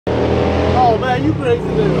man, you crazy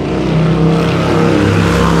little.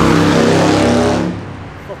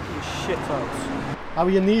 Fucking shit house. How are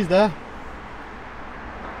your knees there?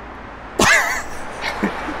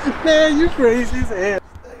 Man, you crazy as hell.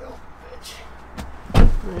 Stay up, bitch.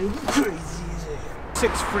 Man, you crazy as hell.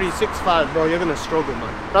 6'3", 6'5", bro, you're gonna struggle,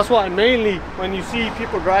 man. That's why mainly when you see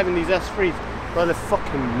people driving these S3s, bro, they're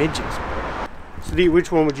fucking midgets, bro. Sadiq,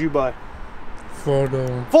 which one would you buy?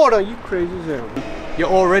 4-door. 4-door, you crazy as hell. You're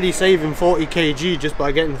already saving 40 kg just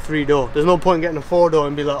by getting the 3-door. There's no point getting a 4-door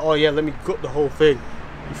and be like, oh yeah, let me gut the whole thing.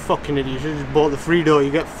 You fucking idiot, you should have just bought the 3-door, you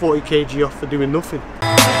get 40 kg off for doing nothing.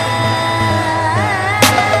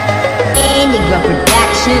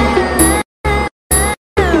 Production.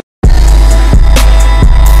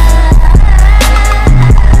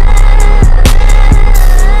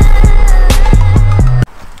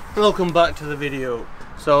 Welcome back to the video.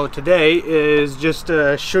 So today is just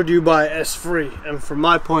should you buy S3, and from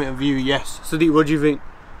my point of view, yes. Sadiq, what do you think?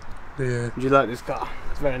 Yeah. Do you like this car?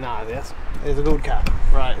 It's very nice, yes. It's a good car.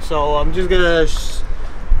 Right, so I'm just gonna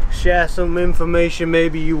share some information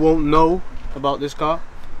maybe you won't know about this car.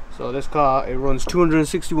 So this car, it runs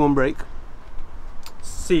 261 brake.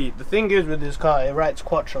 See, the thing is with this car, it writes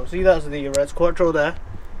Quattro. See, that's the, it writes Quattro there.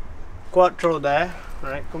 Quattro there.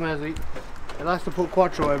 Right, come here, Sadiq. It likes to put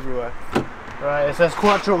Quattro everywhere. Right, it says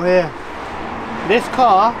Quattro here. This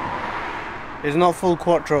car is not full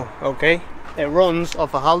Quattro, okay? It runs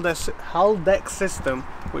off a Haldex system,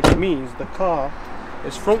 which means the car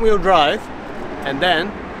is front wheel drive, and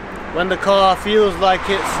then when the car feels like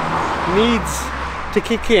it needs to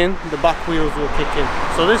kick in, the back wheels will kick in.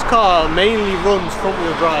 So this car mainly runs front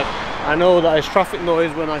wheel drive. I know that it's traffic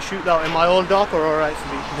noise when I shoot that in my old dark, or alright,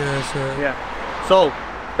 Sadiq? Yes, sir. Yeah. So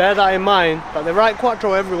bear that in mind, that they write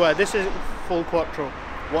Quattro everywhere. This isn't full Quattro.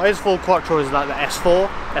 What is full Quattro is like the S4,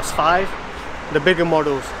 S5, the bigger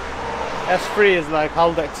models. S3 is like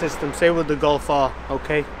Haldex system, same with the Golf R,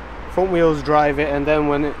 okay? Front wheels drive it, and then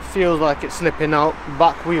when it feels like it's slipping out,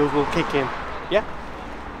 back wheels will kick in. Yeah?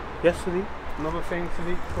 Yes, Sadiq? Another thing,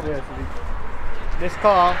 Sadiq? Come here, Sadiq. This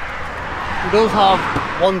car does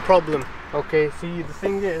have one problem, okay? See, the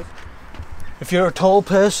thing is, if you're a tall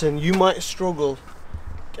person, you might struggle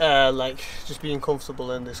like just being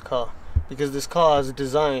comfortable in this car, because this car is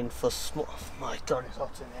designed for small. Oh my god, it's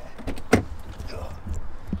hot in here.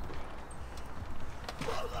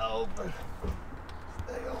 Put that open.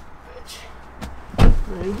 Stay up, bitch.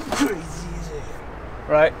 Man, you crazy as hell.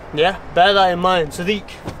 Right, yeah, bear that in mind, Sadiq.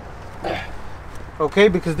 Okay,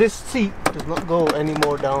 because this seat does not go any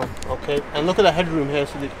more down, okay? And look at the headroom here,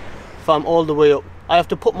 Sadiq. If I'm all the way up, I have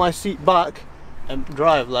to put my seat back and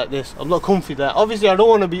drive like this. I'm not comfy there. Obviously I don't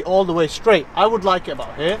want to be all the way straight. I would like it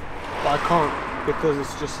about here, but I can't, because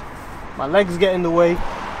it's just, my legs get in the way.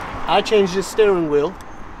 I changed the steering wheel.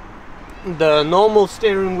 The normal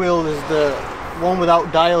steering wheel is the one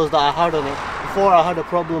without dials that I had on it. Before I had a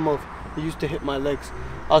problem of, it used to hit my legs.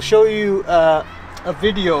 I'll show you a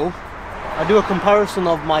video. I do a comparison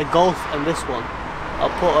of my Golf and this one. I'll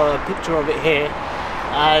put a picture of it here.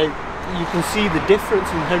 You can see the difference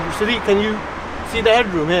in headroom. Sadiq, can you see the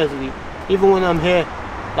headroom here, Sadiq? Even when I'm here,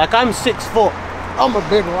 like I'm 6 foot, I'm a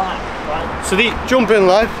big lad, right? Sadiq, jump in,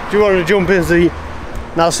 lad. Do you want to jump in, Sadiq?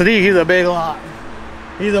 Now, Sadiq, he's a big lad.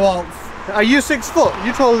 He's about. Are you 6 foot?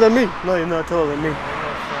 You taller than me? No, you're not taller than me.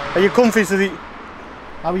 Are you comfy, Sadiq?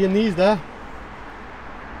 How are your knees there?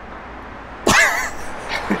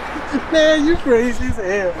 Man, you crazy as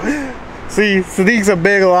hell. See, Sadiq's a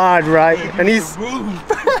big lad, right? And he's.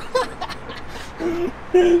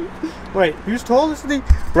 Wait, who's taller, Sadiq?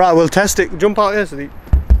 Right, we'll test it. Jump out here, Sadiq.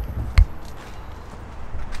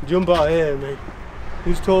 Jump out here, mate.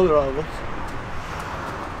 Who's taller out of us?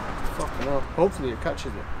 Fucking hell. Hopefully it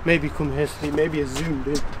catches it. Maybe come here, Sadiq. Maybe it's zoomed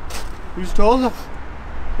in. Who's taller?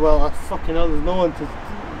 Well, fucking hell, there's no one to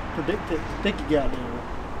predict it. Take you get there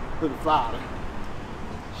with a fly.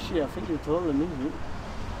 Shit, I think you're taller than me, mate.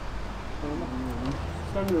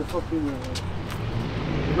 Stand in the fucking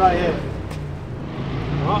right here.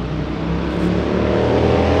 Huh?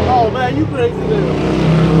 Oh man, you crazy little.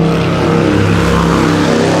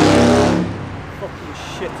 Fucking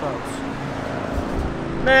shit house.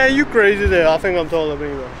 Man, you crazy there. I think I'm taller than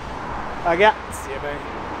you, bro. I got you, man.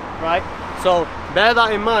 Right? So bear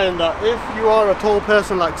that in mind, that if you are a tall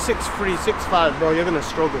person like 6'3", 6'5", bro, you're gonna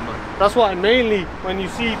struggle, man. That's why mainly when you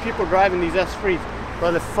see people driving these S3s,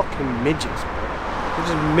 bro, they're fucking midgets, bro. They're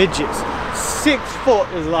just midgets. 6 foot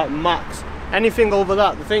is like max. Anything over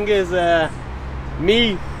that. The thing is,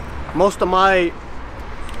 most of my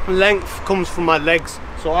length comes from my legs,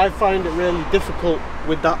 so I find it really difficult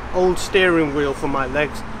with that old steering wheel for my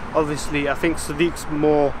legs. Obviously, I think Sadiq's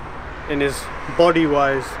more in his body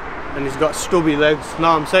wise, and he's got stubby legs,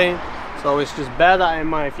 know what I'm saying? So it's just bear that in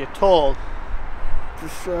mind. If you're tall,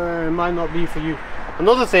 it might not be for you.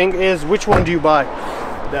 Another thing is, which one do you buy?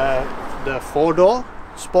 The 4-door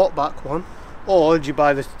Sportback one, or do you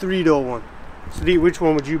buy the 3-door one? Sadiq, which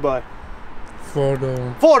one would you buy?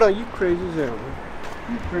 4-door. 4-door, you crazy as hell.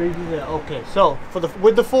 You crazy as hell. Okay, so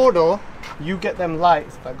with the 4-door, you get them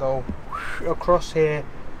lights that go across here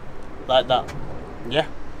like that. Yeah,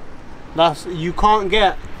 you can't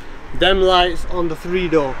get them lights on the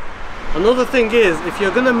 3-door. Another thing is, if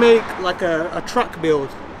you're gonna make like a track build,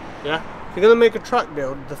 yeah, if you're gonna make a track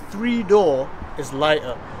build, the 3-door is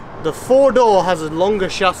lighter. The 4-door has a longer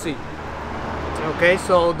chassis. Okay,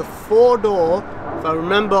 so the 4-door, if I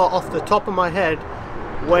remember off the top of my head,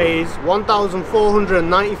 weighs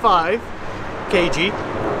 1,495 kg,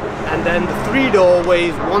 and then the 3-door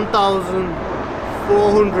weighs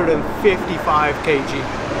 1,455 kg,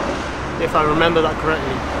 if I remember that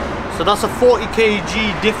correctly. So that's a 40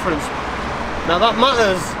 kg difference. Now that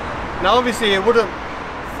matters. Now obviously it wouldn't,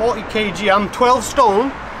 40 kg, I'm 12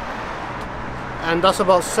 stone, and that's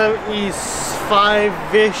about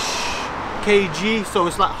 75-ish kg, so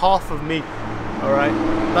it's like half of me. Alright,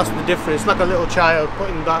 that's the difference. It's like a little child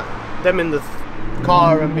putting them in the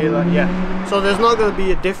car and be like, yeah. So there's not going to be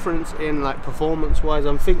a difference in like performance wise.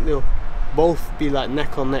 I think they'll both be like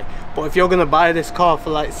neck on neck. But if you're going to buy this car for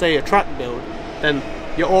like say a track build, then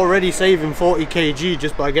you're already saving 40 kg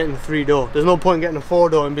just by getting the 3-door. There's no point getting a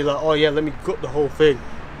 4-door and be like, oh yeah, let me gut the whole thing.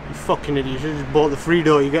 You fucking idiot, you should have just bought the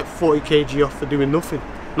 3-door. You get 40 kg off for doing nothing.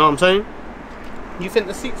 Know what I'm saying? You think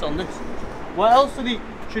the seat's on this? What else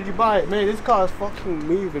should you buy it? Mate, this car is fucking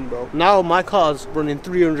moving, bro. Now my car's running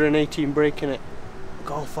 318 brake in it.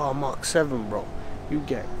 Golf R Mark 7, bro. You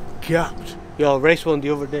get gapped. Yo, race one the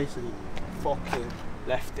other day, so he fucking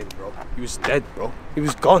left him, bro. He was dead, bro. He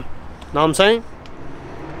was gone. Know what I'm saying?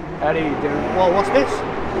 How do you do? Whoa, what's this?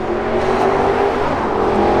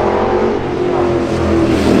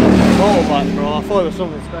 Oh my, bro. I thought it was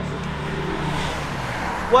something special.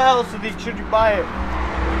 What else should you buy it?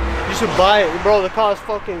 You should buy it, bro. The car's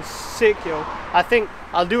fucking sick, yo. I think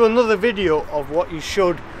I'll do another video of what you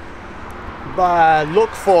should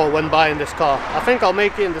look for when buying this car. I think I'll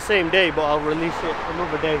make it in the same day, but I'll release it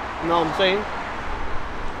another day. You know what I'm saying?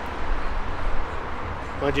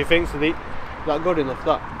 What do you think, Sadiq? Is that good enough,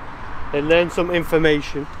 that? They learn some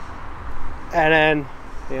information, and then,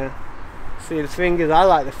 yeah. See, the thing is, I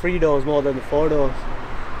like the 3-doors more than the 4-doors.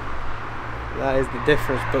 That is the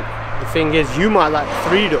difference. But the thing is, you might like the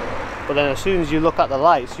 3-door, but then as soon as you look at the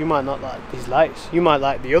lights, you might not like these lights. You might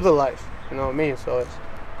like the other lights. You know what I mean? So it's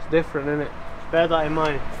different, isn't it? Bear that in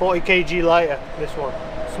mind. 40 kg lighter, this one.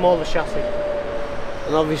 Smaller chassis.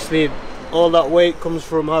 And obviously, all that weight comes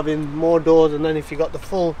from having more doors, and then if you got the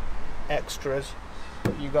full extras,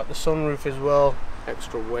 you got the sunroof as well.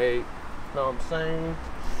 Extra weight. Know what I'm saying?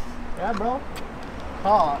 Yeah, bro.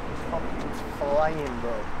 Car is fucking flying,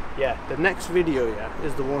 bro. Yeah, the next video, yeah,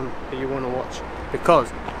 is the one that you want to watch,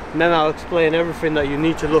 because then I'll explain everything that you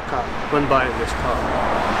need to look at when buying this car.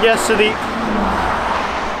 Yes, Sadiq.